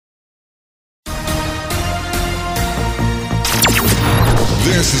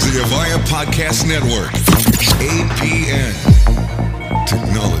This is the Avaya Podcast Network. APN.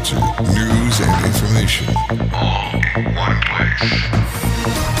 Technology, news, and information. All in one place.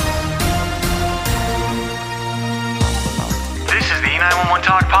 This is the E911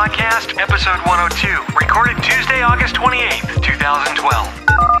 Talk Podcast, episode 102, recorded Tuesday, August 28th,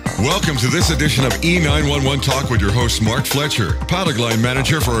 2012. Welcome to this edition of E911 Talk with your host, Mark Fletcher, product line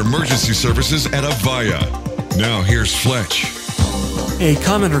manager for emergency services at Avaya. Now, here's Fletch. A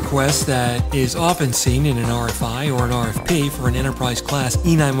common request that is often seen in an RFI or an RFP for an enterprise-class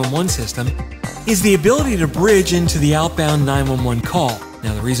E911 system is the ability to bridge into the outbound 911 call.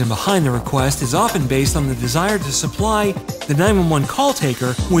 Now, the reason behind the request is often based on the desire to supply the 911 call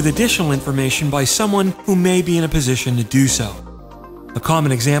taker with additional information by someone who may be in a position to do so. A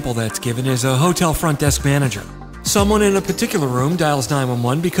common example that's given is a hotel front desk manager. Someone in a particular room dials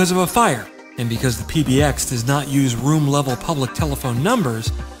 911 because of a fire. And because the PBX does not use room-level public telephone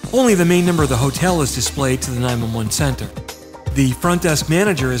numbers, only the main number of the hotel is displayed to the 911 center. The front desk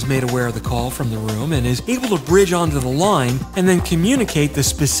manager is made aware of the call from the room and is able to bridge onto the line and then communicate the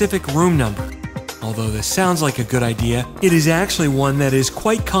specific room number. Although this sounds like a good idea, it is actually one that is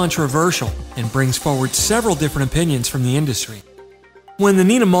quite controversial and brings forward several different opinions from the industry. When the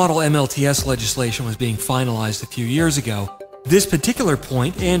NENA model MLTS legislation was being finalized a few years ago, this particular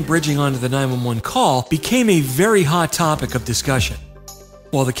point and bridging onto the 911 call became a very hot topic of discussion.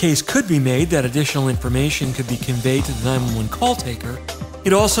 While the case could be made that additional information could be conveyed to the 911 call taker,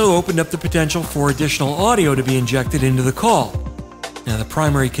 it also opened up the potential for additional audio to be injected into the call. Now, the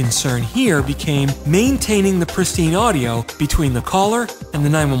primary concern here became maintaining the pristine audio between the caller and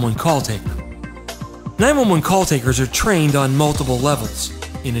the 911 call taker. 911 call takers are trained on multiple levels.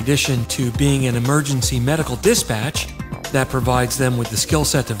 In addition to being an emergency medical dispatch, that provides them with the skill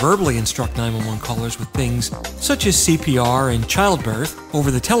set to verbally instruct 911 callers with things such as CPR and childbirth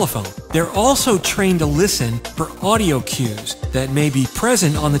over the telephone. They're also trained to listen for audio cues that may be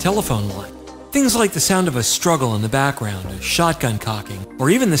present on the telephone line. Things like the sound of a struggle in the background, a shotgun cocking, or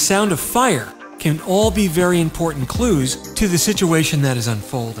even the sound of fire can all be very important clues to the situation that is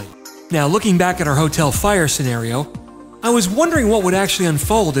unfolding. Now, looking back at our hotel fire scenario, I was wondering what would actually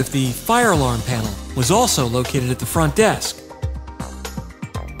unfold if the fire alarm panel was also located at the front desk,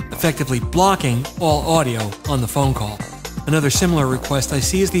 effectively blocking all audio on the phone call. Another similar request I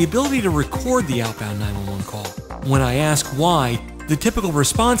see is the ability to record the outbound 911 call. When I ask why, the typical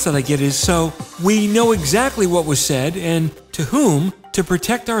response that I get is, so we know exactly what was said and to whom to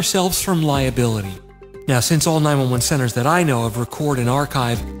protect ourselves from liability. Now, since all 911 centers that I know of record and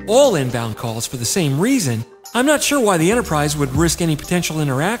archive all inbound calls for the same reason, I'm not sure why the enterprise would risk any potential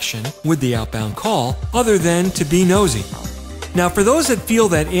interaction with the outbound call other than to be nosy. Now, for those that feel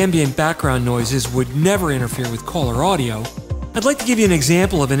that ambient background noises would never interfere with caller audio, I'd like to give you an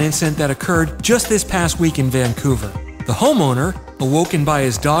example of an incident that occurred just this past week in Vancouver. The homeowner, awoken by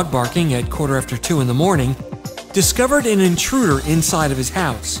his dog barking at 2:15 in the morning, discovered an intruder inside of his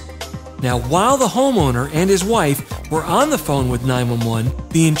house. Now, while the homeowner and his wife were on the phone with 911,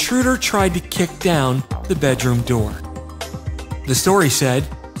 the intruder tried to kick down the bedroom door. The story said,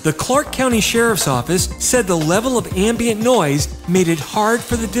 the Clark County Sheriff's Office said the level of ambient noise made it hard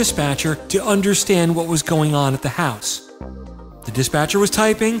for the dispatcher to understand what was going on at the house. The dispatcher was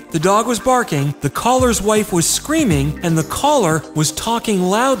typing, the dog was barking, the caller's wife was screaming, and the caller was talking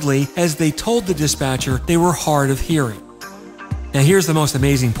loudly as they told the dispatcher they were hard of hearing. Now, here's the most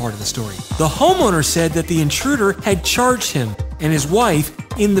amazing part of the story. The homeowner said that the intruder had charged him and his wife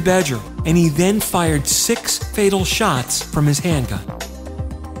in the bedroom, and he then fired 6 fatal shots from his handgun.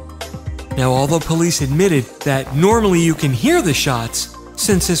 Now, although police admitted that normally you can hear the shots,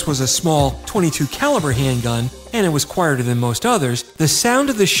 since this was a small .22 caliber handgun and it was quieter than most others, the sound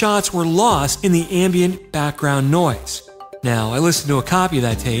of the shots were lost in the ambient background noise. Now, I listened to a copy of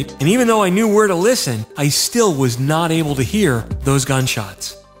that tape, and even though I knew where to listen, I still was not able to hear those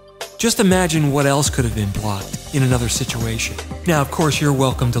gunshots. Just imagine what else could have been blocked in another situation. Now, of course, you're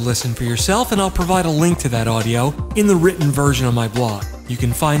welcome to listen for yourself, and I'll provide a link to that audio in the written version of my blog. You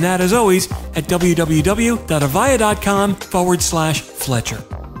can find that, as always, at www.avaya.com/Fletcher.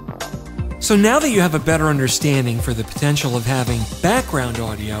 So now that you have a better understanding for the potential of having background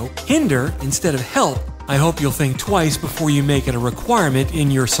audio hinder instead of help, I hope you'll think twice before you make it a requirement in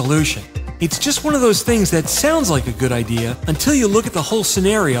your solution. It's just one of those things that sounds like a good idea until you look at the whole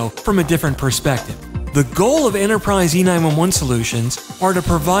scenario from a different perspective. The goal of enterprise E911 solutions are to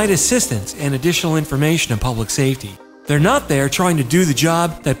provide assistance and additional information in public safety. They're not there trying to do the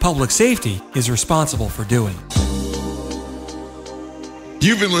job that public safety is responsible for doing.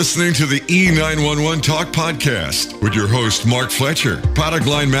 You've been listening to the E911 Talk podcast with your host, Mark Fletcher, product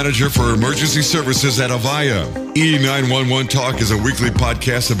line manager for emergency services at Avaya. E911 Talk is a weekly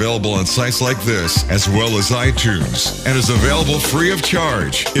podcast available on sites like this, as well as iTunes, and is available free of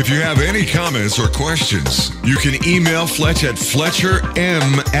charge. If you have any comments or questions, you can email Fletch at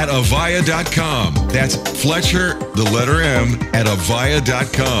fletcherm@avaya.com. That's Fletcher, the letter M, at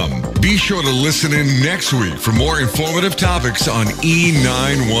avaya.com. Be sure to listen in next week for more informative topics on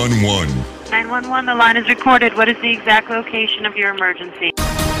E911. 911, the line is recorded. What is the exact location of your emergency?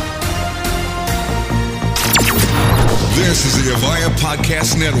 This is the Avaya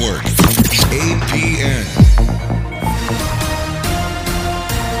Podcast Network, APN.